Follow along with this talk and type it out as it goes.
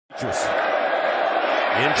Petrus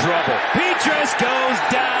in trouble. Petrus goes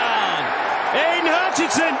down. Aiden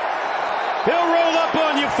Hutchinson, he'll roll up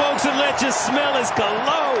on you folks and let you smell his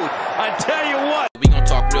cologne. I tell you what. We gon'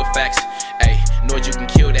 talk real facts. Hey, know you can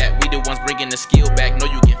kill that. We the ones bringing the skill back. Know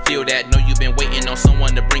you can feel that. Know you been waiting on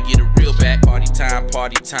someone to bring you the real back. Party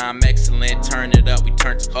time, excellent. Turn it up, we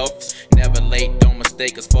turn to up. Never late, don't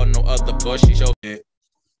mistake us for no other bush.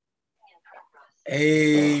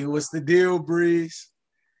 Hey, what's the deal, Breeze?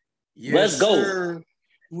 Yes, let's go. Sir.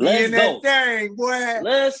 We in that thing, boy.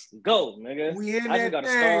 Let's go, nigga. We in I that just gotta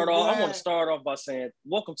thing, start off. boy. I want to start off by saying,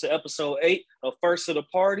 welcome to episode 8 of First to the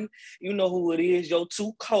Party. You know who it is, your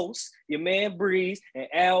two hosts, your man Breeze and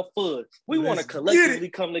Al Fudd. We want to collectively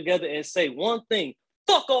come together and say one thing.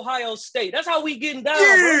 Fuck Ohio State. That's how we getting down, bro.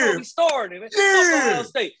 That's how we started, man. Fuck Ohio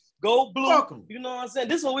State. Go blue. You know what I'm saying?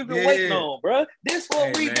 This is what we've been waiting on, bro. This is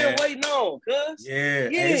what we've been waiting on, cuz. Hey,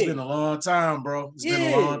 it's been a long time, bro. It's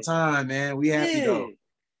been a long time, man. We happy, though.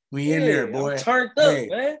 We in there, boy. I'm turned up,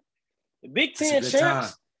 man. The Big Ten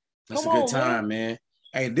champs. That's a good time, man.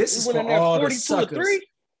 Hey, this is for all the suckers.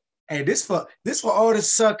 Hey, this for all the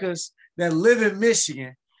suckers that live in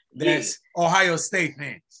Michigan that's Ohio State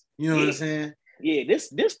fans. You know what I'm saying? Yeah,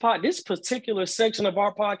 this particular section of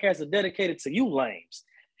our podcast is dedicated to you lames.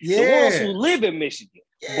 Yeah. The ones who live in Michigan,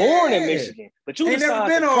 born in Michigan, but you never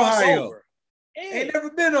been to Ohio. Ain't never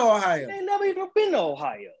been to Ohio. Ain't never even been to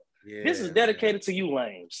Ohio. Yeah, this is dedicated to you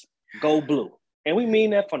lames. Go blue. And we mean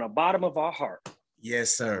that from the bottom of our heart.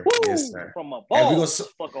 Yes, sir. Woo! Yes, sir. From a balls,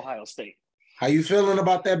 fuck Ohio State. How you feeling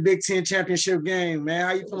about that Big Ten championship game, man?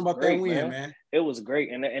 How you feeling about that win, man? It was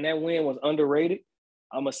great. And that win was underrated.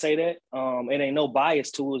 I'm going to say that. It ain't no bias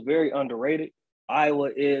to it. It's very underrated. Iowa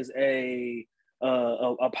is a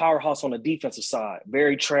powerhouse on the defensive side.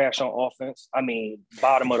 Very trash on offense. I mean,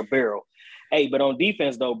 bottom of the barrel. Hey, but on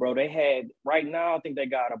defense, though, bro, they had – right now, I think they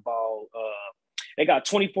got about they got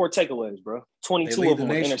 24 takeaways, bro. 22 of them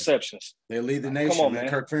were interceptions. They lead the nation, Come on, man.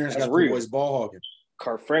 Kirk Ferentz got real. the boys ball hogging.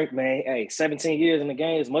 Kirk Frank, man, hey, 17 years in the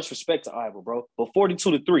game is much respect to Iowa, bro. But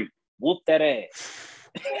 42-3, whoop that ass.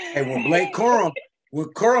 Hey,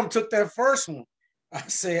 when Corum took that first one, I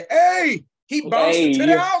said, hey, he bounced it to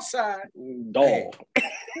the outside. Dog.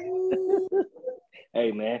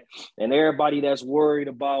 Hey, man. And everybody that's worried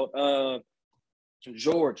about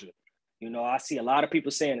Georgia, you know, I see a lot of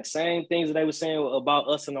people saying the same things that they were saying about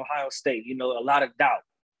us in Ohio State, you know, a lot of doubt.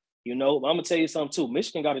 You know, I'm going to tell you something, too.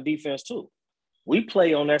 Michigan got a defense, too. We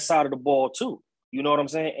play on that side of the ball, too. You know what I'm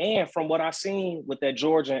saying? And from what I've seen with that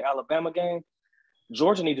Georgia and Alabama game,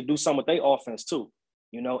 Georgia need to do something with their offense, too.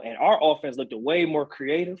 You know, and our offense looked way more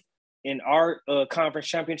creative in our conference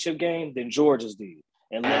championship game than Georgia's did.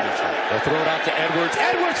 And they'll throw it out to Edwards.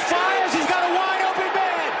 Edwards fires. He's got a wide open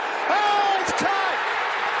man. Oh, it's caught.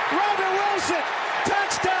 Robert Wilson.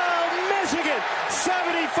 Touchdown, Michigan.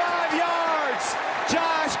 75 yards.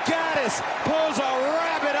 Josh Gaddis pulls a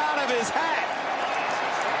rabbit out of his hat.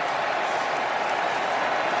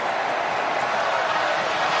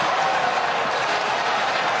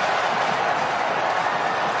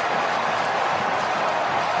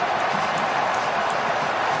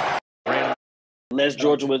 Unless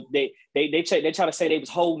Georgia was they try to say they was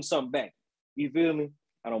holding something back. You feel me?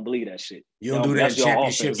 I don't believe that shit. You don't do that in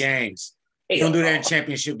championship games. You don't do that in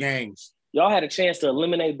championship games. Y'all had a chance to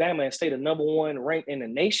eliminate Bama and stay the number 1 ranked in the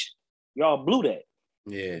nation. Y'all blew that.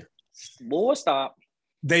 Yeah. Boy, stop.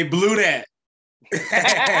 They blew that.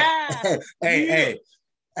 Hey,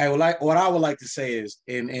 what I would like to say is,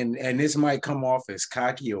 and this might come off as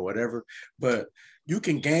cocky or whatever, but you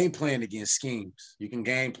can game plan against schemes. You can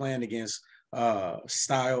game plan against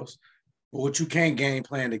styles, but what you can't game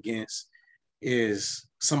plan against is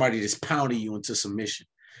somebody that's pounding you into submission.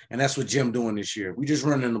 And that's what Jim doing this year. We just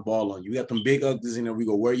running the ball on you. We got them big uglies in there. We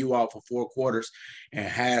go wear you out for 4 quarters. And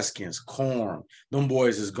Haskins, Corn, them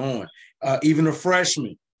boys is going. Even the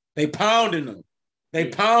freshmen, they pounding them. They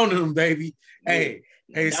pounding them, baby. Hey,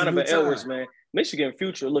 Donovan Edwards, man. Michigan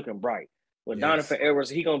future looking bright. With Donovan Edwards,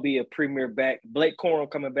 he gonna be a premier back. Blake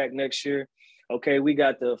Corum coming back next year. Okay, we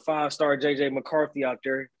got the 5-star JJ McCarthy out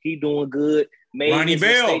there. He doing good. Ronnie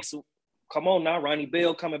Bell. Come on now, Ronnie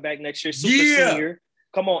Bell coming back next year. Senior.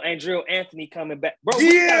 Come on, Andrew Anthony coming back. Bro,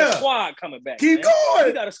 we got a squad coming back. Keep going.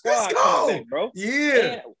 We got a squad coming back, bro.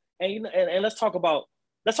 Yeah. And let's talk about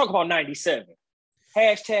 97.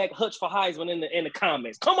 Hashtag Hutch for Heisman in the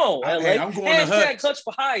comments. Come on, LA. Hey, I'm going Hashtag to Hutch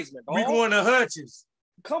for Heisman, dog. We going to Hutches.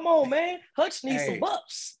 Come on, man. Hutch needs some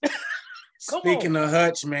bucks. Speaking of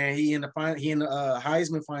Hutch, man, he in the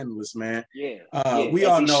Heisman finalist, man. Yeah. We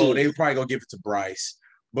all know they probably gonna give it to Bryce,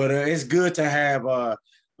 but it's good to have a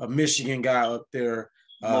Michigan guy up there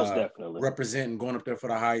Most definitely. representing, going up there for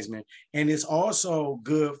the Heisman. And it's also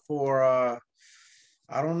good for,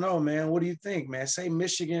 I don't know, man. What do you think, man? Say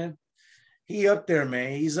Michigan. He up there,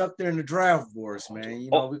 man. He's up there in the draft boards, man. You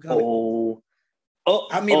know, we got.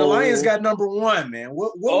 I mean, the Lions got number one, man.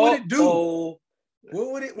 What would it do?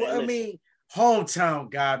 What would it? Well, I mean,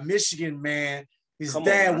 hometown guy, Michigan, man. His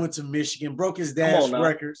dad went to Michigan, broke his dad's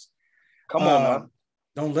records. Come on now.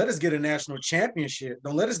 Don't let us get a national championship.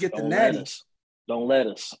 Don't let us get the natty. Don't let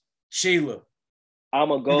us. Sheila. I'm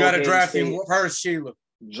going to go. You got to draft him first, Sheila.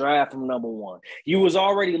 Draft him number one. You was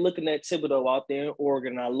already looking at Thibodeau out there in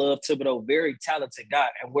Oregon. I love Thibodeau, very talented guy.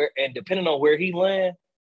 And depending on where he land,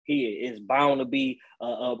 he is bound to be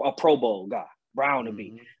a Pro Bowl guy. Bound to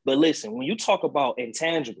be. But listen, when you talk about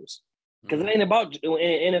intangibles, because it ain't about in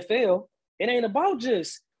NFL, it ain't about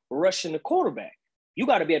just rushing the quarterback. You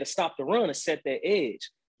got to be able to stop the run and set that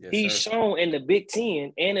edge. Yes, he's shown in the Big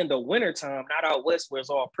Ten and in the wintertime, not out west where it's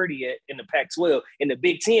all pretty at in the Pac-12. In the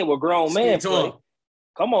Big Ten where grown men play.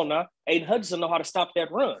 Come on now. Aiden Hutchinson know how to stop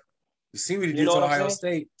that run. You see what he did to Ohio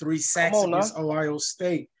State. 3 sacks against Ohio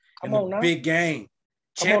State in the big game.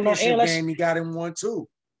 Championship game, he got him 1-2.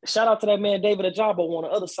 Shout out to that man, David Ajabo, on the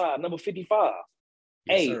other side, number 55.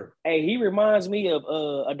 Yes, hey, he reminds me of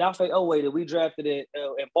Adafe Owe that we drafted in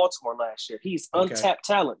Baltimore last year. He's untapped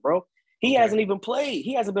talent, bro. He hasn't even played.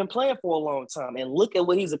 He hasn't been playing for a long time. And look at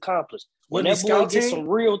what he's accomplished. When that boy gets some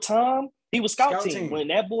real time, he was scout team. When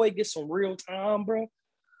that boy gets some real time, bro,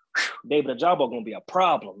 David Ajabo gonna be a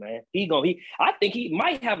problem, man. I think he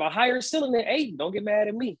might have a higher ceiling than Aiden. Don't get mad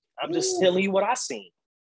at me. I'm just telling you what I seen.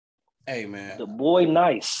 Hey, man. The boy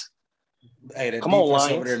nice. Hey, that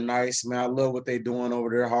defense over there nice, man. I love what they doing over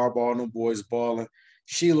there. Hardball, no boys balling.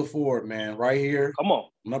 Sheila Ford, man, right here. Come on.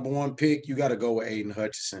 Number one pick, you got to go with Aiden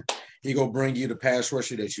Hutchinson. He gonna bring you the pass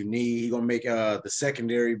rusher that you need. He gonna make the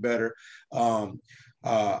secondary better.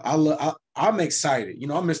 I'm excited. You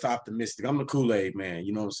know, I'm Mr. Optimistic. I'm the Kool-Aid man.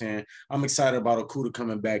 You know what I'm saying? I'm excited about Okudah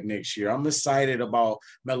coming back next year. I'm excited about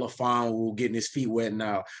Melifonwu getting his feet wet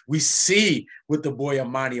now. We see what the boy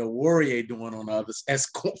Amani Oruwariye doing on the others. As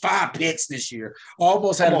 5 picks this year.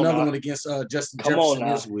 Almost had another one against Justin Jefferson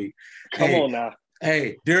this week. Come on now.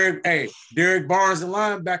 Hey, Derek Barnes, the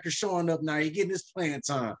linebacker, showing up now. He getting his playing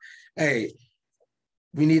time. Hey,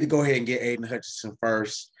 we need to go ahead and get Aiden Hutchinson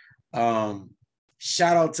first.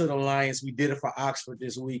 Shout out to the Lions. We did it for Oxford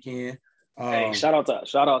this weekend. Hey, shout out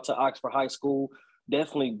to Oxford High School.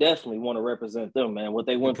 Definitely want to represent them, man. What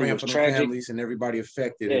they went through was tragic. Families and everybody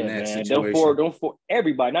affected in that situation. Them for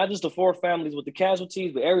everybody, not just the 4 families with the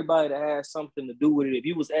casualties, but everybody that has something to do with it. If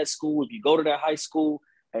you was at school, if you go to that high school,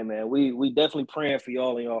 hey man, we definitely praying for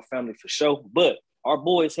y'all and y'all family for sure. But our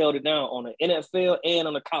boys held it down on the NFL and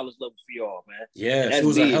on the college level for y'all, man. Yes, it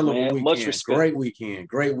was a hell of a weekend. Much respect. Great weekend.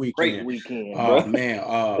 Great weekend. Oh man.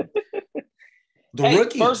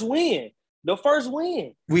 Rookie. The first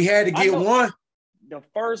win. We had to get one. The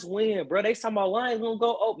first win, bro. They talking about Lions gonna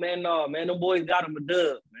go. Oh man, no, man. Them boys got him a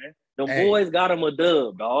dub, man. Boys got him a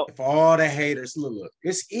dub, dog. For all the haters, look.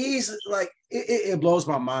 It's easy. Like it blows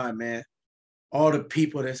my mind, man. All the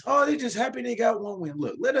people they just happy they got one win.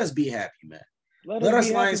 Look, let us be happy, man. Let us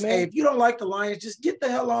Lions. Hey, if you don't like the Lions, just get the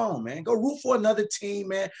hell on, man. Go root for another team,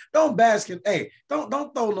 man. Don't bask in. Hey, don't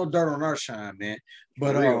throw no dirt on our shine, man.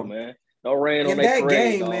 But real, man. No rain on that parade,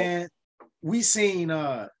 game, dog. Man. We seen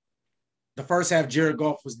the first half. Jared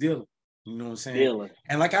Goff was dealing. You know what I'm saying?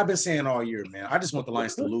 And like I've been saying all year, man, I just want the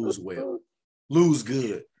Lions to lose well, lose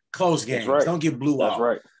good, close games. Right. Don't get blew out.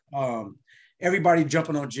 That's right. Everybody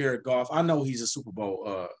jumping on Jared Goff. I know he's a Super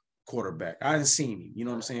Bowl quarterback. I haven't seen him. You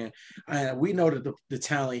know what I'm saying? And we know that the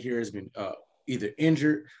talent here has been either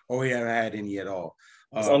injured or we haven't had any at all.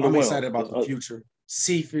 I'm excited about the future.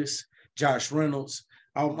 Cephas, Josh Reynolds.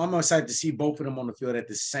 I'm excited to see both of them on the field at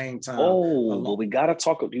the same time. Oh, but we gotta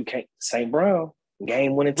talk. You can't. St. Brown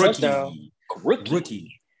game-winning touchdown.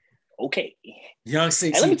 Rookie. Okay. Young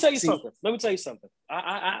 6. Hey, let me tell you something.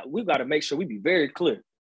 We've got to make sure we be very clear.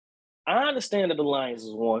 I understand that the Lions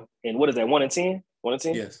is 1, and what is that? 1-10?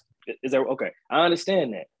 1-10? Yes. Is that okay? I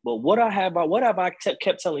understand that, but what have I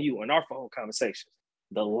kept telling you in our phone conversations?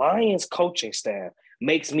 The Lions coaching staff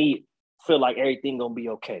makes me feel like everything gonna be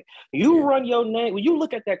okay. You run your name when you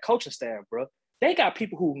look at that coaching staff, bro. They got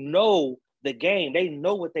people who know the game. They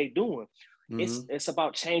know what they're doing. Mm-hmm. It's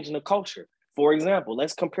about changing the culture. For example,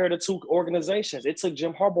 let's compare the 2 organizations. It took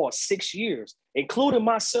Jim Harbaugh 6 years, including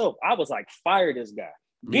myself. I was like, fire this guy.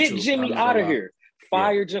 Get Jimmy out of here.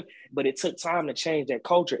 Fire Jim. But it took time to change that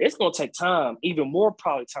culture. It's going to take time, even more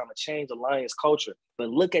probably time to change the Lions culture. But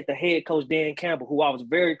look at the head coach, Dan Campbell, who I was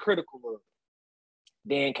very critical of.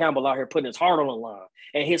 Dan Campbell out here putting his heart on the line.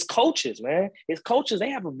 And his coaches, man, they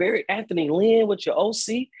have a very Anthony Lynn with your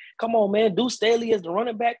OC. Come on, man. Deuce Staley is the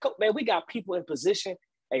running back coach. Man, we got people in position.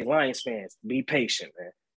 Hey, Lions fans, be patient,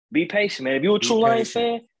 man. Be patient, man. If you're a true Lions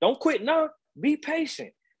fan, don't quit now. Be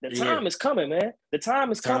patient. The time is coming, man. The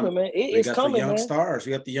time is coming, man. It is coming, man.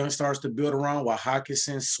 We got the young stars to build around with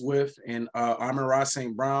Hawkinson, Swift, and Amon-Ra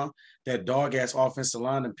St. Brown, that dog-ass offensive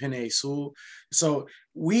line, and Penei Sewell. So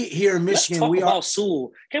we here in Michigan, Let's talk about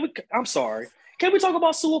Sewell. I'm sorry. Can we talk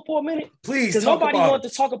about Sewell for a minute? Please, because nobody wanted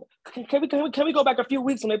to talk about. Can we go back a few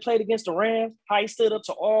weeks when they played against the Rams? How he stood up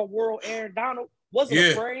to all-world Aaron Donald, wasn't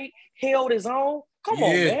afraid, held his own. Come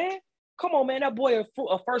on, man. Come on, man. That boy,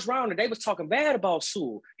 a first rounder, they was talking bad about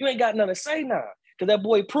Sewell. You ain't got nothing to say now because that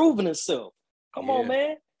boy proving himself. Come on,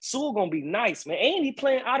 man. Sewell going to be nice, man. And he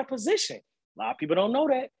playing out of position. A lot of people don't know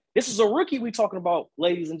that. This is a rookie we talking about,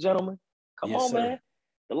 ladies and gentlemen. Come on, man.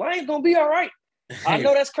 The Lions going to be all right. I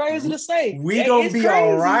know that's crazy to say. We going to be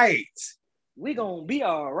all right. We going to be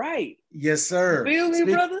all right. Yes, sir. You feel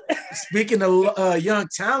me, brother? Speaking of young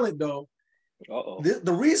talent, though,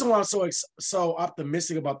 the reason why I'm so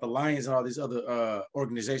optimistic about the Lions and all these other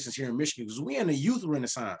organizations here in Michigan is we in a youth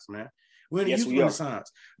renaissance, man. We're in a youth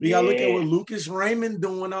renaissance. We got to look at what Lucas Raymond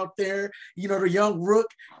doing out there. You know, the young rook,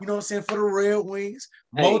 you know what I'm saying, for the Red Wings.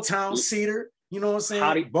 Motown Cedar, you know what I'm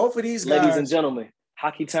saying? Both of these guys. Ladies and gentlemen,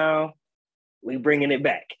 Hockey Town, we bringing it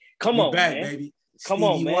back. Come on, back, man. Baby. Come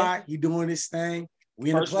on, man. Watt, he doing his thing.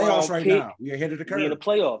 We in the playoffs right now. We ahead of the curve. We in the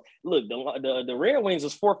playoff. Look, the Red Wings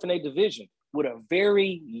is fourth in their division with a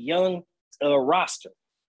very young roster.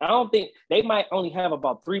 I don't think they might only have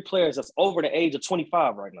about 3 players that's over the age of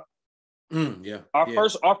 25 right now. Our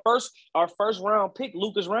first round pick,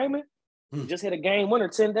 Lucas Raymond, just hit a game winner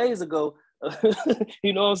 10 days ago.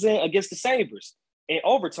 You know what I'm saying? Against the Sabres in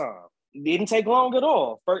overtime. Didn't take long at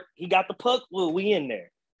all. First, he got the puck. Well, we in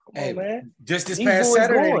there. Come on, man. Just this past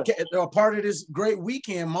Saturday, a part of this great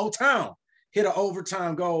weekend, Motown hit an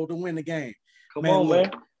overtime goal to win the game. Come on,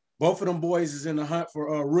 man. Both of them boys is in the hunt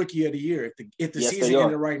for Rookie of the Year. If the season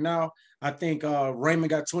ended right now, I think Raymond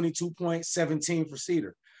got 22 points, 17 for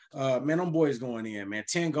Cedar. Man, them boys going in, man.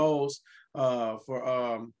 10 goals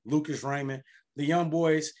for Lucas Raymond. The young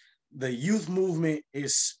boys, the youth movement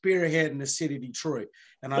is spearheading the city of Detroit.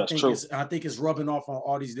 And I think it's rubbing off on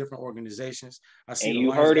all these different organizations. And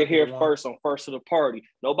you heard it here first on First of the Party.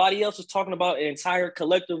 Nobody else is talking about an entire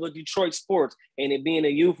collective of Detroit sports and it being a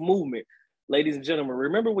youth movement. Ladies and gentlemen,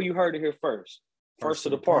 remember where you heard it here first. First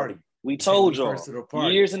of the Party. We told y'all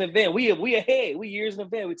years in advance. We ahead. We years in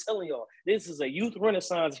advance. We telling y'all this is a youth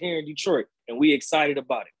renaissance here in Detroit, and we excited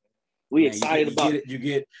about it. We excited about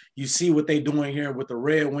it. You see what they doing here with the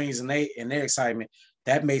Red Wings and their excitement.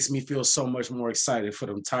 That makes me feel so much more excited for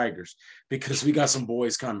them Tigers because we got some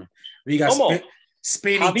boys coming. We got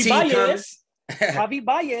Spinny T coming. Javi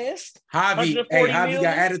Baez. Javi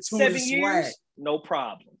got attitude and swag. No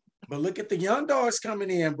problem. But look at the young dogs coming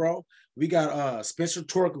in, bro. We got Spencer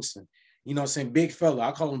Torkelson, you know what I'm saying? Big fella.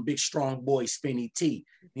 I call him big, strong boy, Spinny T.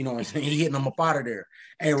 You know what I'm saying? He hitting them up out of there.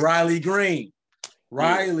 Hey, Riley Green. You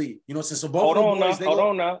know what I'm saying? So both of them boys. Hold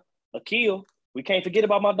on now. Akil. We can't forget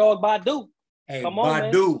about my dog Badu. Hey, come on,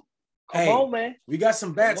 Badu. Come on, man. We got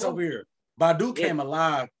some bats over here. Badu came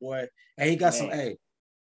alive, boy. And he got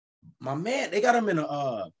my man, they got him in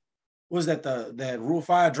a that Rule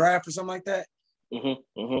 5 draft or something like that?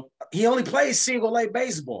 He only plays single A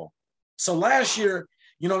baseball. So last year,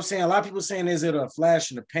 you know what I'm saying? A lot of people saying, is it a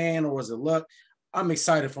flash in the pan or was it luck? I'm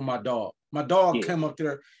excited for my dog. My dog came up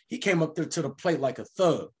there. He came up there to the plate like a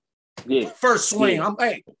thug. First swing, I'm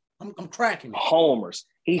cracking it. Homers.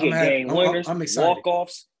 He hit game winners, I'm excited.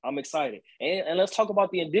 Walk-offs. I'm excited. And let's talk about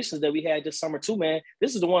the additions that we had this summer too, man.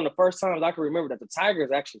 This is one of the first times I can remember that the Tigers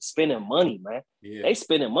actually spending money, man. Yeah. They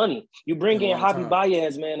spending money. You bring in Javi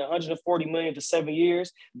Baez, man, $140 million for 7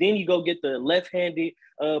 years. Then you go get the left-handed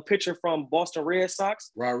pitcher from Boston Red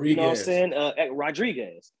Sox. Rodriguez. You know what I'm saying?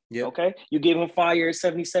 Rodriguez. Yep. Okay. You give him 5 years,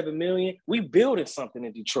 $77 million. We building something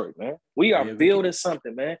in Detroit, man. We are building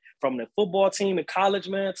something, man. From the football team in college,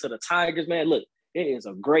 man, to the Tigers, man. Look. It is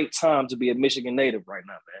a great time to be a Michigan native right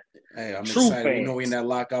now, man. Hey, I'm excited. Fans. You know, we're in that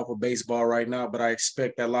lockout for baseball right now, but I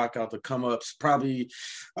expect that lockout to come up probably,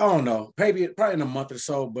 I don't know, probably in a month or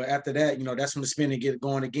so. But after that, you know, that's when the spinning get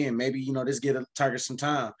going again. Maybe, you know, this get a Tigers some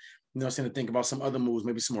time, you know, to think about some other moves,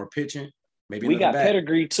 maybe some more pitching. Maybe we got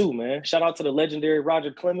pedigree too, man. Shout out to the legendary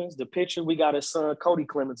Roger Clemens, the pitcher. We got his son Cody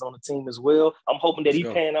Clemens on the team as well. I'm hoping that he's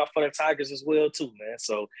paying out for the Tigers as well too, man.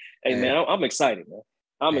 So, hey, man, I'm excited, man.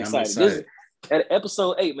 I'm excited. At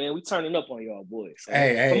episode 8, man, we turning up on y'all boys. So,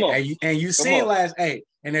 come on. And you seen last,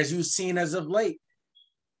 and as you've seen as of late,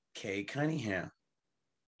 Cade Cunningham.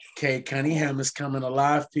 Cade Cunningham is coming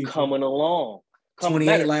alive, people. Coming along.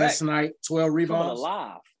 28 last night, 12 rebounds. Coming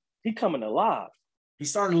alive. He coming alive. He's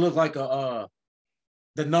starting to look like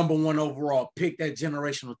the number one overall pick, that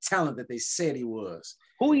generational talent that they said he was.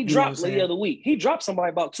 Who he dropped the other week? He dropped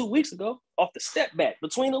somebody about 2 weeks ago off the step back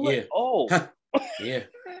between the legs. Yeah. Oh. Yeah.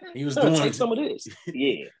 He was doing take some of this.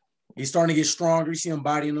 Yeah. He's starting to get stronger. You see him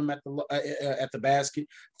bodying them at the basket,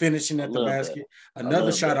 finishing at the basket.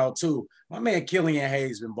 Another shout out too. My man Killian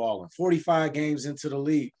Hayes been balling. 45 games into the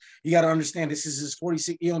league. You got to understand this is his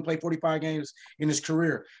 46. He only played 45 games in his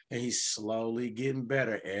career, and he's slowly getting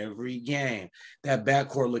better every game. That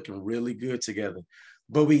backcourt looking really good together.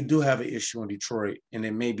 But we do have an issue in Detroit, and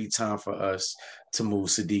it may be time for us to move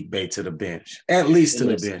Saddiq Bey to the bench, at least to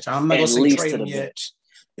the bench. I'm not going to say trade him yet.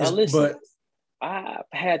 Now listen, I've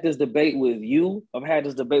had this debate with you. I've had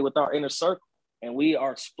this debate with our inner circle, and we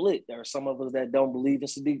are split. There are some of us that don't believe in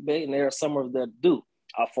Saddiq Bey, and there are some of us that do.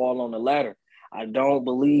 I fall on the latter. I don't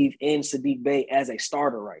believe in Saddiq Bey as a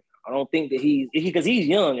starter right now. I don't think that because he's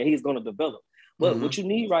young and he's going to develop. But what you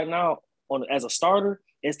need right now as a starter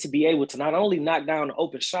is to be able to not only knock down an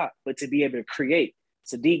open shot, but to be able to create.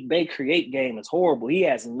 Saddiq Bey create game is horrible. He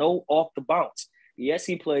has no off the bounce. Yes,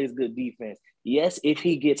 he plays good defense. Yes, if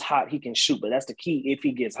he gets hot, he can shoot. But that's the key. If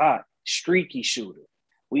he gets hot, streaky shooter.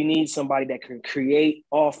 We need somebody that can create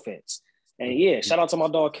offense. And yeah, shout out to my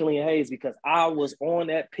dog Killian Hayes, because I was on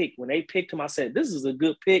that pick. When they picked him, I said, this is a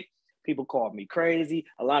good pick. People called me crazy.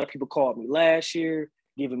 A lot of people called me last year,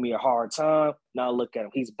 giving me a hard time. Now look at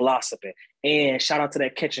him. He's blossoming. And shout out to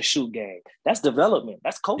that catch and shoot game. That's development.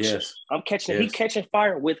 That's coaching. Yes. He catching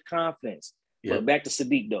fire with confidence. Yep. But back to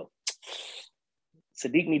Saddiq, though.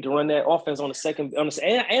 Saddiq need to run that offense on the second.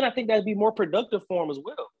 And I think that'd be more productive for him as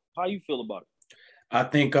well. How you feel about it? I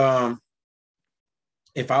think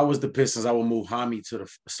if I was the Pistons, I would move Hami to the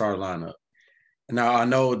start lineup. Now, I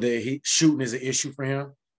know that shooting is an issue for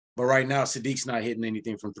him, but right now, Saddiq's not hitting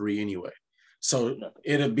anything from three anyway. So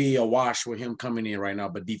it'll be a wash with him coming in right now.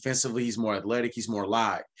 But defensively, he's more athletic. He's more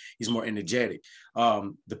live. He's more energetic.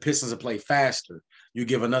 The Pistons will play faster. You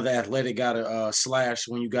give another athletic guy a slash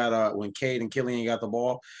when Cade and Killian got the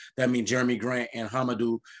ball. That means Jeremy Grant and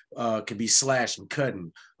Hamidou could be slashing,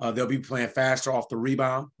 cutting. They'll be playing faster off the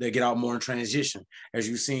rebound. They get out more in transition. As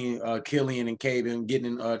you've seen Killian and Cade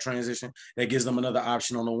getting in transition, that gives them another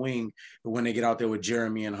option on the wing when they get out there with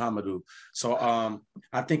Jeremy and Hamidou. So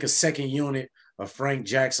I think a second unit of Frank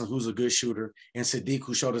Jackson, who's a good shooter, and Saddiq,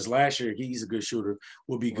 who showed us last year he's a good shooter,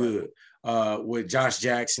 will be good. With Josh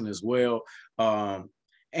Jackson as well. And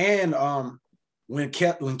when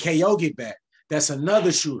KO get back, that's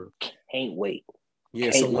another shooter. Can't wait.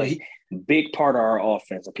 Yeah, Can't wait. Big part of our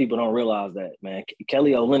offense, and people don't realize that, man.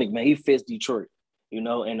 Kelly Olynyk, man, he fits Detroit,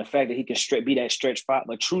 and the fact that he can be that stretch five,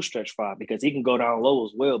 but true stretch five, because he can go down low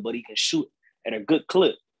as well, but he can shoot at a good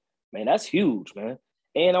clip. Man, that's huge, man.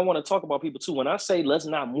 And I want to talk about people too. When I say let's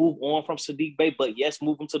not move on from Saddiq Bey, but yes,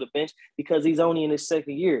 move him to the bench because he's only in his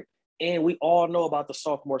second year. And we all know about the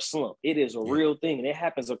sophomore slump. It is a real thing, and it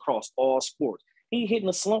happens across all sports. He hitting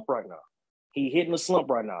a slump right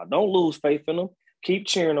now. Don't lose faith in him. Keep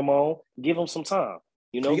cheering him on. Give him some time.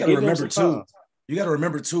 You got to remember too. You got to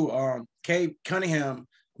remember too. Cade Cunningham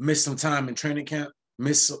missed some time in training camp.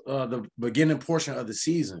 Missed the beginning portion of the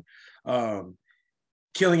season.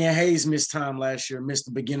 Killian Hayes missed time last year. Missed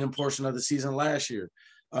the beginning portion of the season last year.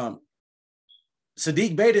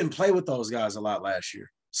 Saddiq Bey didn't play with those guys a lot last year.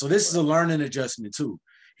 So this is a learning adjustment too.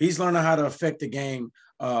 He's learning how to affect the game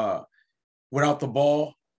without the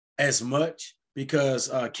ball as much because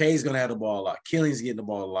Kay's going to have the ball a lot. Killian's getting the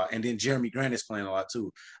ball a lot. And then Jeremy Grant is playing a lot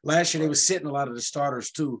too. Last year, they were sitting a lot of the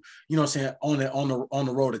starters too, on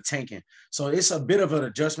the road to tanking. So it's a bit of an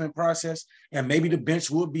adjustment process, and maybe the bench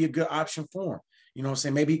would be a good option for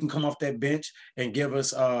him. Maybe he can come off that bench and give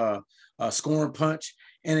us a scoring punch.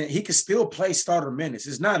 And he can still play starter minutes.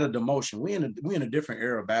 It's not a demotion. We in a different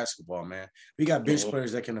era of basketball, man. We got bench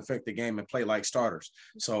players that can affect the game and play like starters.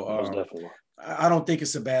 So I don't think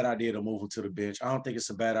it's a bad idea to move him to the bench. I don't think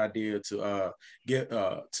it's a bad idea to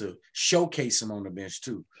to showcase him on the bench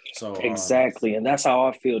too. So exactly, and that's how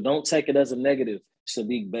I feel. Don't take it as a negative,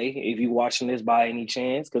 Saddiq Bey. If you're watching this by any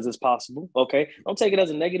chance, because it's possible, okay? Don't take it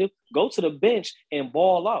as a negative. Go to the bench and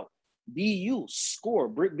ball out. Be you, score,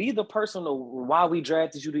 be the person of why we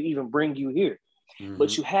drafted you to even bring you here. Mm-hmm.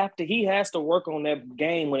 But he has to work on that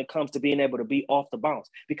game when it comes to being able to be off the bounce,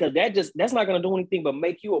 because that's not going to do anything but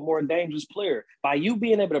make you a more dangerous player. By you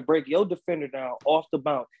being able to break your defender down off the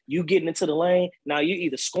bounce, you getting into the lane, now you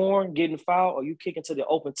either scoring, getting fouled, or you kicking to the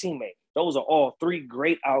open teammate. Those are all three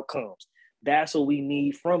great outcomes. That's what we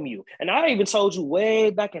need from you. And I even told you way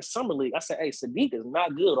back in Summer League, I said, hey, Sadiq is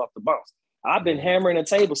not good off the bounce. I've been hammering the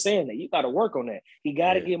table saying that. You got to work on that. He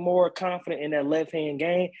got to get more confident in that left-hand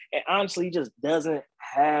game. And honestly, he just doesn't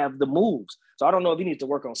have the moves. So I don't know if he needs to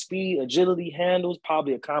work on speed, agility, handles,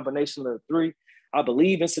 probably a combination of the three. I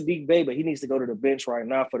believe in Sadiq Bey, but he needs to go to the bench right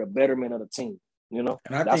now for the betterment of the team. You know,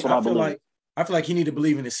 and I feel like he need to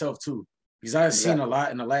believe in himself too, because I've seen a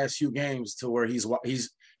lot in the last few games to where it's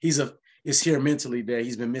here mentally that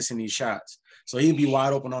he's been missing these shots. So he'd be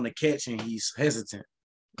wide open on the catch and he's hesitant.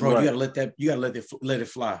 Bro, you gotta let it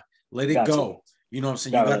fly. Let it go. You know what I'm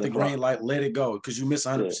saying? You got the green light, let it go. Because you miss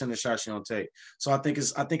 100% of the shots you don't take. So I think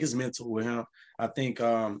it's mental with him. I think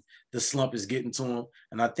the slump is getting to him.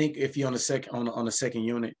 And I think if he on the second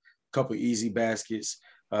unit, a couple easy baskets,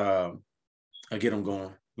 I'll get him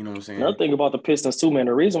going. You know what I'm saying? Another thing about the Pistons too, man,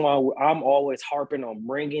 the reason why I'm always harping on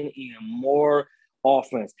bringing in more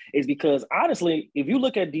offense is because, honestly, if you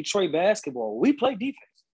look at Detroit basketball, we play defense.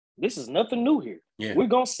 This is nothing new here. Yeah. We're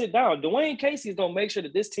going to sit down. Dwayne Casey is going to make sure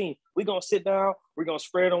that this team, we're going to sit down, we're going to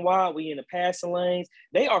spread them wide, we in the passing lanes.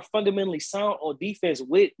 They are fundamentally sound on defense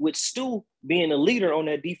with Stu being a leader on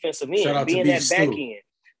that defensive end, being that back end.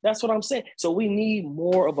 That's what I'm saying. So we need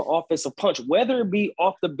more of an offensive punch, whether it be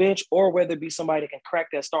off the bench or whether it be somebody that can crack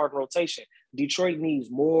that starting rotation. Detroit needs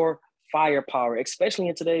more firepower, especially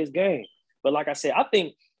in today's game. But like I said, I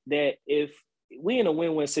think that if we're in a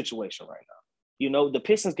win-win situation right now, you know, the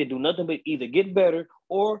Pistons can do nothing but either get better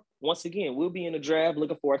or, once again, we'll be in the draft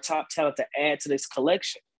looking for a top talent to add to this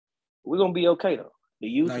collection. We're going to be okay, though. The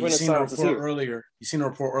youth renaissance is here. You seen a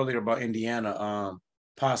report earlier about Indiana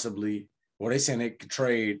possibly – well, they saying they could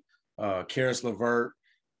trade Karis LeVert,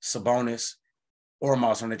 Sabonis, or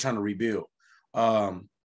Moss when they're trying to rebuild. Now,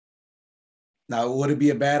 would it be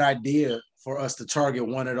a bad idea for us to target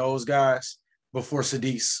one of those guys before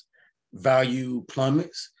Sadiq's value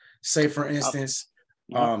plummets? Say, for instance,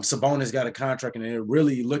 Sabonis got a contract and they're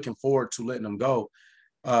really looking forward to letting him go,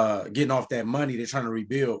 getting off that money. They're trying to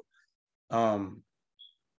rebuild.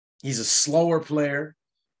 He's a slower player.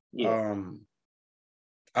 Yeah.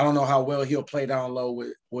 I don't know how well he'll play down low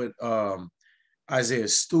with Isaiah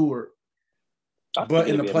Stewart. But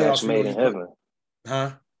in the playoffs, made in heaven.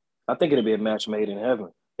 Huh? I think it'll be a match made in heaven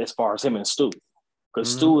as far as him and Stu.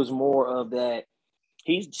 Because Stu is more of that.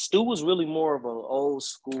 Stu was really more of an old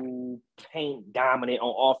school paint dominant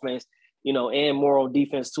on offense, you know, and more on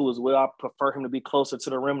defense too as well. I prefer him to be closer to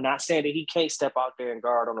the rim. Not saying that he can't step out there and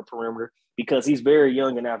guard on the perimeter because he's very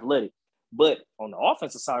young and athletic. But on the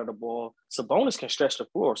offensive side of the ball, Sabonis can stretch the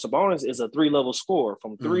floor. Sabonis is a 3-level scorer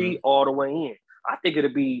from 3 all the way in. I think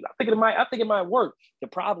it might work. The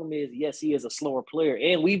problem is, yes, he is a slower player,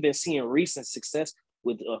 and we've been seeing recent success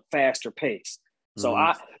with a faster pace. So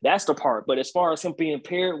that's the part. But as far as him being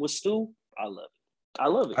paired with Stu, I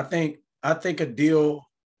love it. I think a deal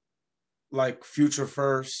like future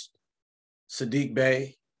first, Sadiq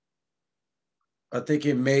Bey. I think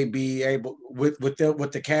it may be able with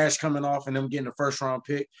the cash coming off and them getting the first round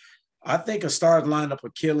pick. I think a starting lineup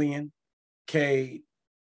of Killian, Cade,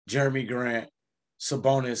 Jeremy Grant,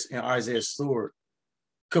 Sabonis, and Isaiah Stewart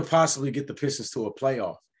could possibly get the Pistons to a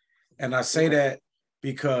playoff. And I say that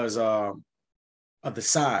because of the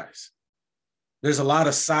size. There's a lot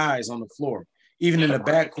of size on the floor. Even in the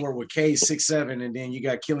backcourt with Cade 6'7", and then you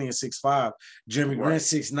got Killian 6'5", Jeremy Grant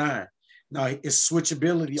 6'9". Now, it's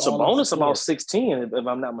switchability. Sabonis about 6'10", if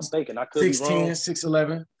I'm not mistaken. I could 6'10", be wrong.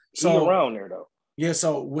 6'11". So he's around there, though. Yeah,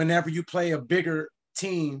 so whenever you play a bigger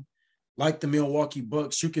team like the Milwaukee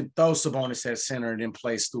Bucks, you can throw Sabonis at center and then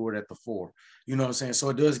play Stewart at the 4. You know what I'm saying? So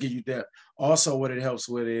it does give you that. Also, what it helps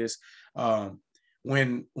with is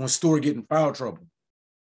when Stewart get in foul trouble,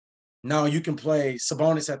 now you can play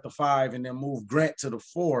Sabonis at the 5 and then move Grant to the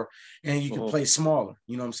 4, and you can play smaller.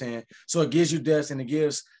 You know what I'm saying? So it gives you depth and it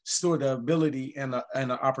gives Stewart the ability and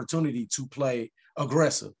the opportunity to play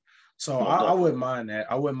aggressive. So I wouldn't mind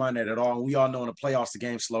that. I wouldn't mind that at all. And we all know in the playoffs the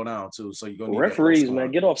game slow down too. So you're gonna need referees, man,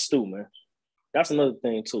 get off Stu, man. That's another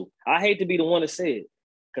thing too. I hate to be the one to say it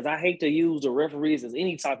because I hate to use the referees as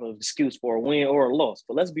any type of excuse for a win or a loss.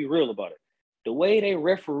 But let's be real about it. The way they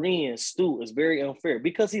refereeing Stu is very unfair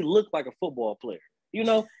because he looked like a football player. You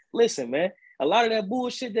know, listen, man, a lot of that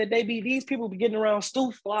bullshit that these people be getting around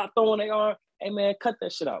Stu, throwing their arm. Hey, man, cut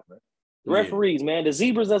that shit out, man. The referees, man, the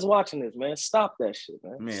zebras that's watching this, man, stop that shit,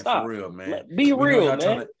 man. Man, stop. For real, man. Be real,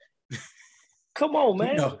 man. Come on,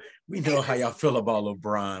 man. We know how y'all feel about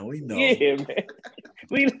LeBron. We know. Yeah,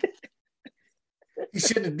 man. He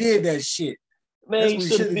shouldn't have did that shit. Man, That's what he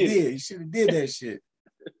should have did. He should have did that shit.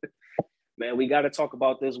 Man, we got to talk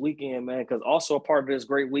about this weekend, man, because also a part of this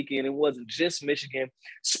great weekend, it wasn't just Michigan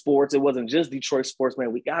sports. It wasn't just Detroit sports,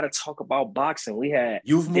 man. We got to talk about boxing. We had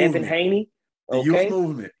DevinHaney, youth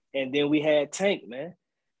movement. And then we had Tank, man.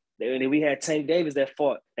 And then we had Tank Davis that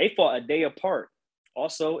fought. They fought a day apart.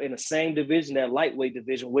 Also in the same division, that lightweight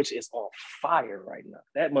division, which is on fire right now.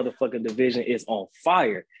 That motherfucking division is on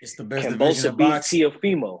fire. It's the best division of boxing.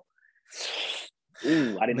 Teofimo.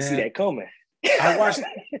 Ooh, I didn't see that coming. I watched.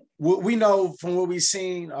 We know from what we've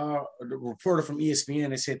seen. The reporter from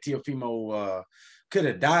ESPN, they said Teofimo could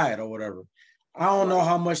have died or whatever. I don't know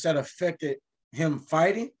how much that affected him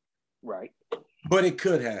fighting, right? But it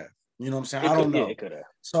could have. You know what I'm saying? I don't know. Yeah, it could have.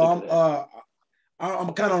 So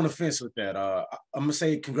I'm kind of on the fence with that. I'm gonna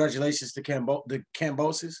say congratulations to the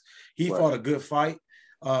Cambosis. He fought a good fight.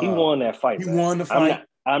 He won that fight. He won the fight.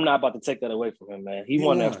 I'm not about to take that away from him, man. He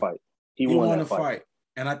won that fight. He won the fight.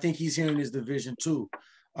 And I think he's here in his division too.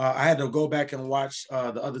 I had to go back and watch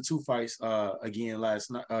the other two fights again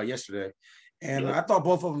yesterday, and I thought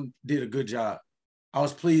both of them did a good job. I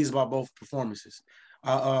was pleased by both performances.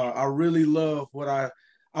 I really love what I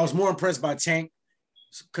was more impressed by Tank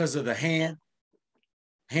because of the hand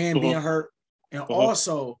being hurt, and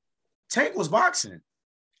also Tank was boxing.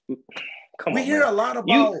 We hear a lot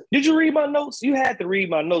about. Did you read my notes? You had to read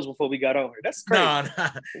my notes before we got on here. That's crazy.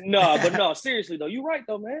 No, seriously though, you're right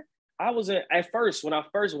though, man. I was at first when I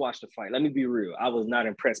first watched the fight. Let me be real. I was not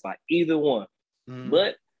impressed by either one.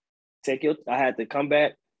 But I had to come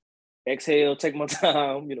back, exhale, take my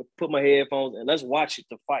time. Put my headphones and let's watch it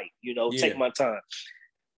to fight. Take my time.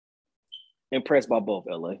 Impressed by both,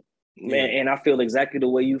 LA. Man, and I feel exactly the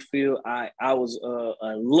way you feel. I was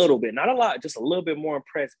a little bit, not a lot, just a little bit more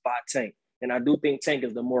impressed by Tank. And I do think Tank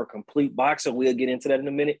is the more complete boxer. We'll get into that in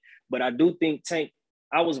a minute. But I do think Tank,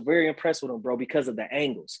 I was very impressed with him, bro, because of the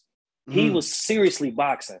angles. He was seriously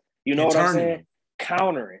boxing. You know what I'm saying?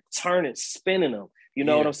 Countering, turning, spinning them. You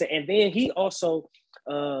know what I'm saying? And then he also,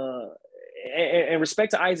 and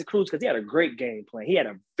respect to Isaac Cruz, because he had a great game plan. He had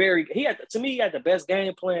the best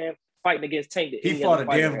game plan fighting against Tank. He fought a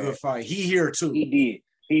damn good fight. He here too. He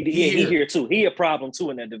did. He here too. He a problem too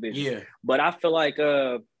in that division. Yeah. But I feel like,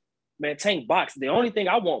 man, Tank box. The only thing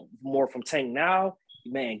I want more from Tank now,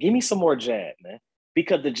 man, give me some more jab, man.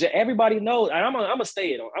 Because everybody knows, and I'm gonna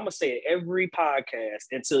say it every podcast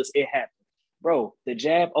until it happens. Bro, the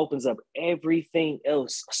jab opens up everything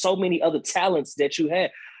else. So many other talents that you have.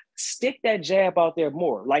 Stick that jab out there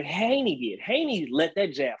more, like Haney did. Haney let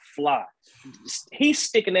that jab fly. He's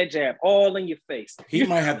sticking that jab all in your face. He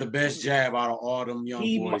might have the best jab out of all them young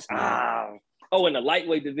boys. In the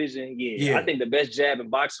lightweight division, yeah. I think the best jab in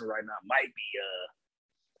boxing right now might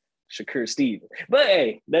be Shakur Stevens. But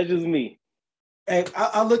hey, that's just me. Hey,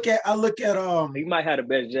 I look at he might have the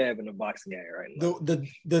best jab in the boxing game right now.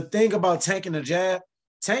 The thing about Tank and the jab,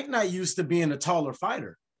 Tank not used to being a taller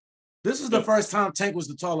fighter. This is the first time Tank was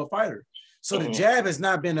the taller fighter. So the jab has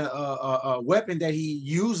not been a weapon that he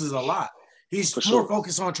uses a lot. He's more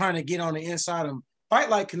focused on trying to get on the inside and fight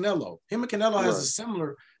like Canelo. Him and Canelo has a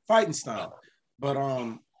similar fighting style. But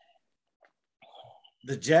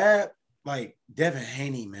the jab, like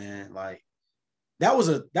DevinHaney, man, like that was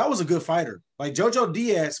a good fighter. Like JoJo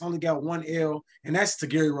Diaz only got one L, and that's to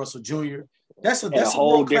Gary Russell Jr. That's a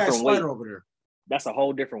whole different fighter over there. That's a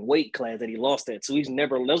whole different weight class that he lost at. So that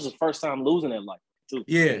was his first time losing that like too.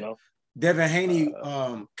 Yeah. DevinHaney,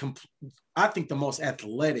 I think the most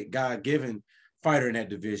athletic God-given fighter in that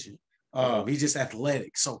division. He's just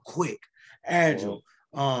athletic, so quick, agile.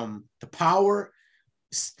 The power,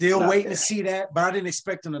 still waiting to see that, but I didn't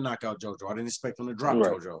expect him to knock out JoJo. I didn't expect him to drop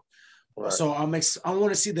JoJo. Right. So I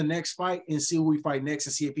want to see the next fight and see who we fight next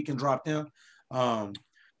and see if he can drop them.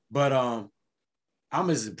 But I'm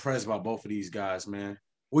as impressed by both of these guys, man.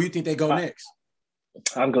 Where do you think they go next?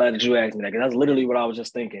 I'm glad that you asked me that, because that's literally what I was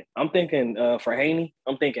just thinking. I'm thinking for Haney,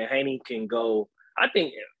 Haney can go. I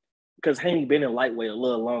think because Haney been in lightweight a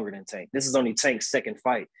little longer than Tank. This is only Tank's second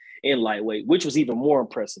fight in lightweight, which was even more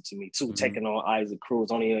impressive to me too. Taking on Isaac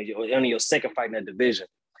Cruz, only your second fight in that division.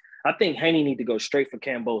 I think Haney need to go straight for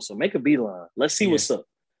Camboso. Make a beeline. Let's see what's up.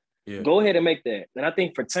 Yeah. Go ahead and make that. And I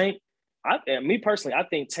think for Tank, me personally, I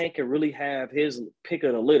think Tank can really have his pick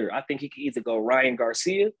of the litter. I think he can either go Ryan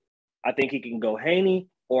Garcia, I think he can go Haney,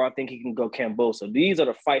 or I think he can go Camboso. These are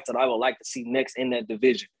the fights that I would like to see next in that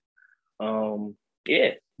division.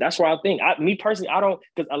 That's where I think. Me personally, I don't,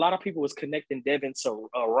 because a lot of people was connecting Devin to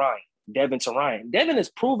Ryan. Devin has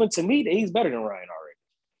proven to me that he's better than Ryan already.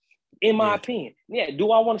 In my opinion. Yeah.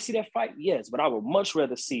 Do I want to see that fight? Yes. But I would much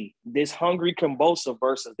rather see this hungry Camboso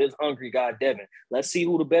versus this hungry guy, Devin. Let's see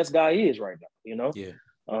who the best guy is right now, you know? Yeah.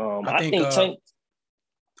 I think Tank.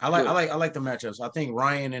 I like the matchups. I think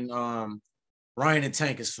Ryan and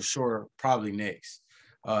Tank is for sure probably next.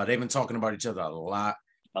 They've been talking about each other a lot.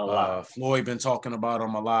 Floyd been talking about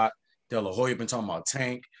him a lot. De La Hoya been talking about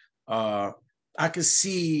Tank. I could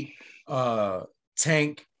see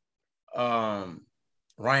Tank,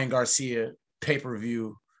 Ryan Garcia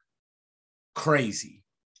pay-per-view crazy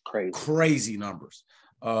numbers.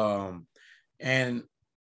 And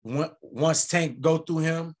once Tank go through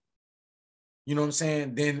him, you know what I'm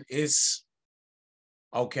saying? Then it's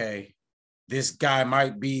okay. This guy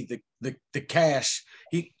might be the cash.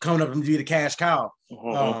 He coming up and be the cash cow.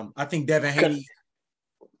 I think DevinHaney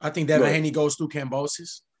goes through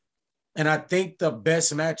Kambosos. And I think the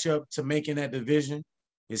best matchup to make in that division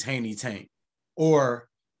is Haney Tank. Or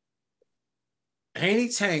Haney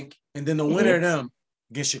Tank, and then the winner of them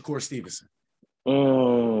against Shakur Stevenson. Let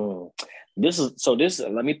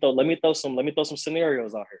me throw some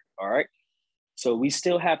scenarios out here. All right. So we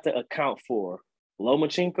still have to account for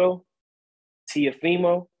Lomachenko,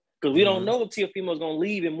 Teofimo, because we don't know if Teofimo is going to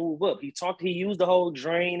leave and move up. He used the whole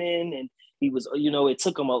draining, and he was, it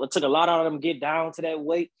took a lot out of him to get down to that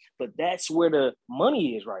weight, but that's where the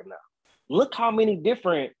money is right now. Look how many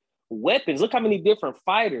different weapons, look how many different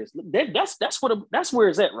fighters. That's where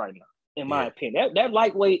it's at right now, in my opinion. That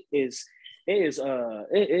lightweight is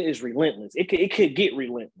relentless. It could get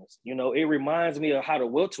relentless. It reminds me of how the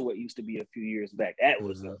welterweight used to be a few years back. That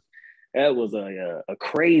was a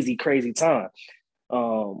crazy, crazy time.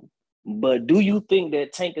 But do you think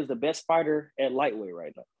that Tank is the best fighter at lightweight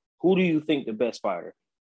right now? Who do you think the best fighter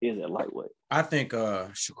is at lightweight? I think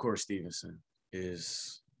Shakur Stevenson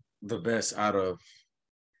is the best out of.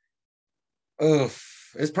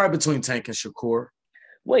 It's probably between Tank and Shakur.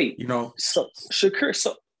 Wait, so Shakur.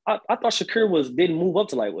 So I thought Shakur didn't move up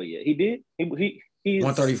to lightweight yet. He did. He's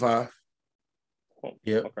 135.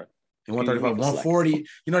 Yep. Okay. 135, 140.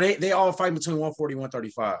 They all fight between 140 and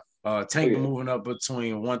 135. Tank moving up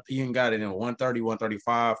between one. You even got it in 130,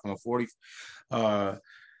 135, 140.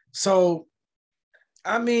 So,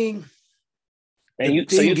 I mean, and you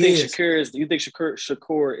think Shakur is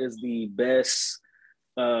the best?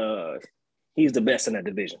 He's the best in that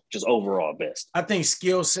division, just overall best. I think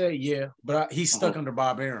skill set, but he's stuck under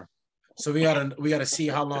Bob Arum. So we gotta see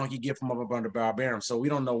how long he get from up under Bob Arum. So we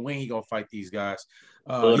don't know when he gonna fight these guys.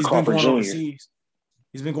 He's been going overseas.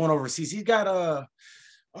 He's been going overseas. He's got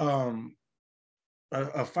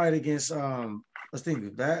a fight against let's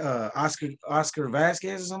think that Oscar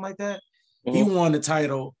Vasquez or something like that. He won the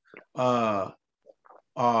title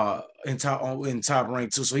in top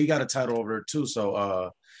rank too. So he got a title over there too.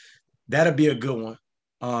 So that'll be a good one.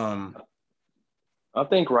 I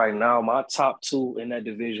think right now my top two in that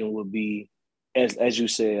division would be, as you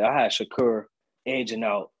said, I had Shakur edging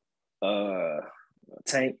out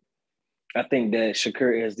Tank. I think that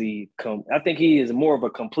Shakur is I think he is more of a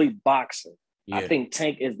complete boxer. Yeah. I think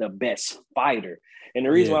Tank is the best fighter. And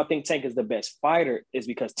the reason why I think Tank is the best fighter is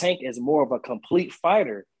because Tank is more of a complete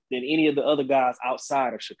fighter than any of the other guys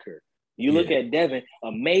outside of Shakur. You look at Devin,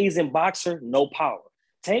 amazing boxer, no power.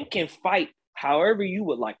 Tank can fight however you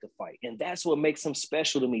would like to fight. And that's what makes him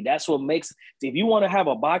special to me. That's what makes, if you want to have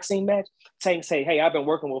a boxing match, Tank say, hey, I've been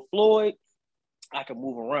working with Floyd. I can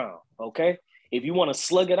move around, okay? If you want to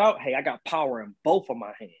slug it out, hey, I got power in both of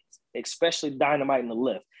my hands, especially dynamite in the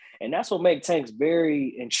left. And that's what makes Tanks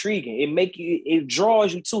very intriguing. It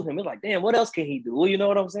draws you to him. It's like, damn, what else can he do? Well, you know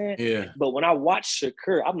what I'm saying? Yeah. But when I watch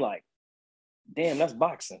Shakur, I'm like, damn, that's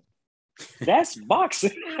boxing. That's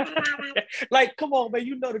boxing. Like, come on, man,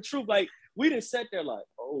 you know the truth. Like, we done sat there like,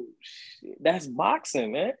 oh, shit, that's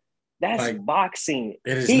boxing, man. That's like, boxing.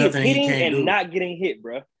 He is hitting and not getting hit,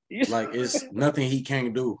 bro. Like, it's nothing he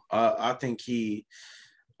can't do. I think he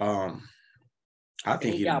the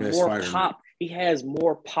best more fighter. Pop. He has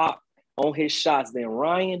more pop on his shots than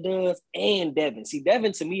Ryan does and Devin. See,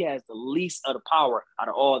 Devin to me has the least of the power out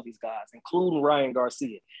of all these guys, including Ryan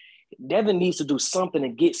Garcia. Devin needs to do something to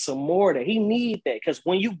get some more of that. He needs that because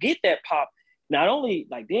when you get that pop, not only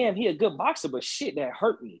like, damn, he a good boxer, but shit, that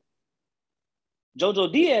hurt me.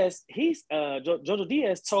 Jojo Diaz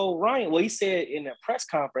told Ryan, well, he said in a press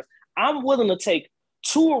conference, I'm willing to take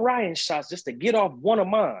 2 of Ryan's shots just to get off 1 of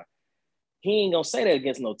mine. He ain't gonna say that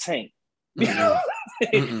against no Tank.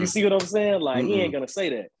 You see what I'm saying? Like, he ain't gonna say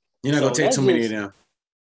that. You're not gonna take too many of them.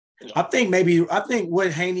 I think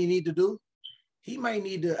what Haney need to do, he might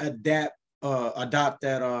need to adopt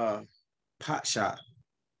that pot shot.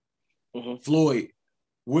 Floyd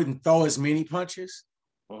wouldn't throw as many punches,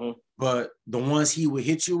 but the ones he would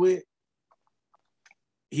hit you with,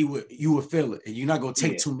 you would feel it, and you're not gonna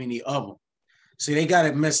take too many of them. See, they got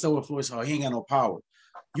it messed up with Floyd. So he ain't got no power.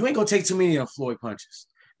 You ain't gonna take too many of Floyd punches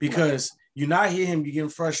because you're not hitting him, you're getting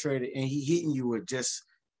frustrated, and he hitting you with just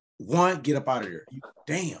one, get up out of there.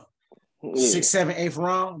 Damn. 6, 7, 8th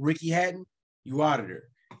round, Ricky Hatton, you out of there.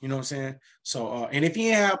 You know what I'm saying? So, and if he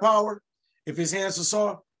ain't have power, if his hands were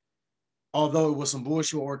soft, although it was some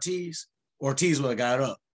bullshit with Ortiz would have got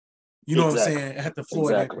up. You know what I'm saying? At the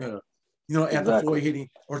floor, at the floor hitting,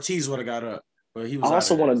 Ortiz would have got up. But he was. I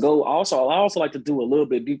also want to go. I also like to do a little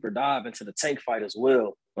bit deeper dive into the Tank fight as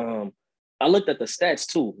well. I looked at the stats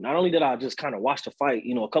too. Not only did I just kind of watch the fight,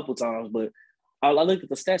 a couple times, but I looked at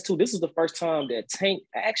the stats too. This is the first time that Tank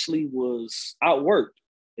actually was outworked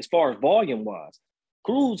as far as volume wise.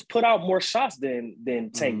 Cruz put out more shots than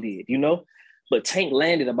Tank did, but Tank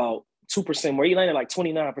landed about 2% more. He landed like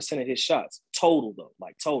 29% of his shots total though,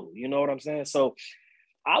 like total. You know what I'm saying? So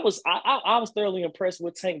I was thoroughly impressed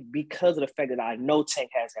with Tank because of the fact that I know Tank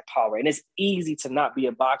has that power, and it's easy to not be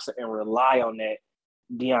a boxer and rely on that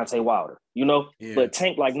Deontay Wilder, Yeah. But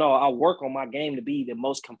Tank, no, I work on my game to be the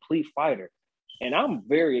most complete fighter, and I'm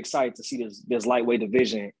very excited to see this lightweight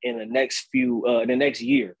division in the next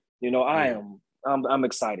year. I'm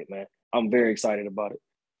excited, man. I'm very excited about it.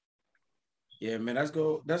 Yeah, man. Let's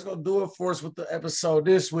go do it for us with the episode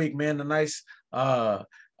this week, man. The nice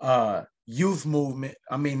youth movement.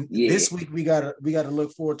 I mean, This week we gotta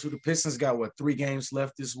look forward to. The Pistons got 3 games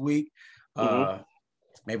left this week.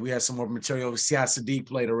 Maybe we have some more material. Sadiq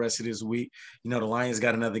play the rest of this week. The Lions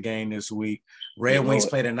got another game this week. Red Wings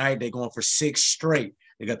play tonight. They're going for 6 straight.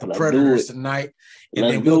 They got the Predators tonight, and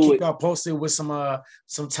then we'll keep y'all posted with some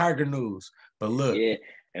Tiger news. But look, and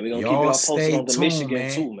we're gonna keep y'all posted on the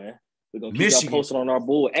Michigan too, man. We're gonna keep y'all posted on our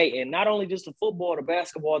board. Hey, and not only just the football, the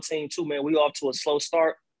basketball team too, man. We off to a slow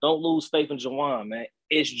start. Don't lose faith in Jawan, man.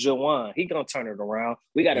 It's Jawan. He gonna turn it around.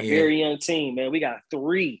 We got a very young team, man. We got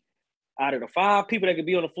 3 out of the 5 people that could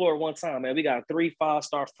be on the floor at one time, man. We got 3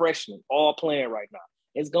 5-star freshmen all playing right now.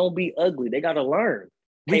 It's gonna be ugly. They gotta learn.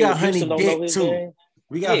 We got Honey Dick too. Game.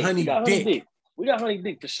 We got Honey Dick. We got Honey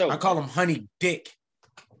Dick for sure. I call him Honey Dick.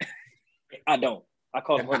 I don't. I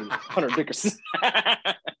call him Hunter Dickerson.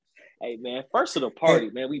 Hey, man, first of the party,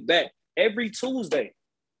 man. We back every Tuesday.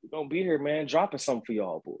 We're going to be here, man, dropping something for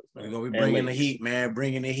y'all, boys. We're going to be bringing the heat, man.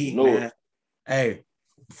 Bringing the heat, man. Hey,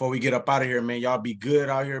 before we get up out of here, man, y'all be good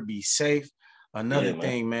out here. Be safe. Another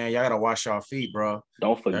thing, man, y'all got to wash y'all feet, bro.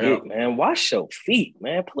 Don't forget, man. Wash your feet,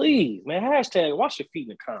 man. Please, man. Hashtag wash your feet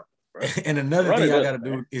in the comments, bro. And another thing I got to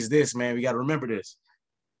do is this, man. We got to remember this.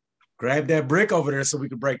 Grab that brick over there so we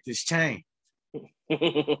can break this chain.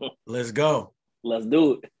 Let's go. Let's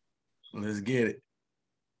do it. Let's get it.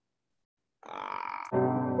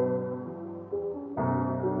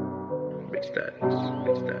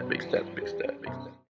 Big stats.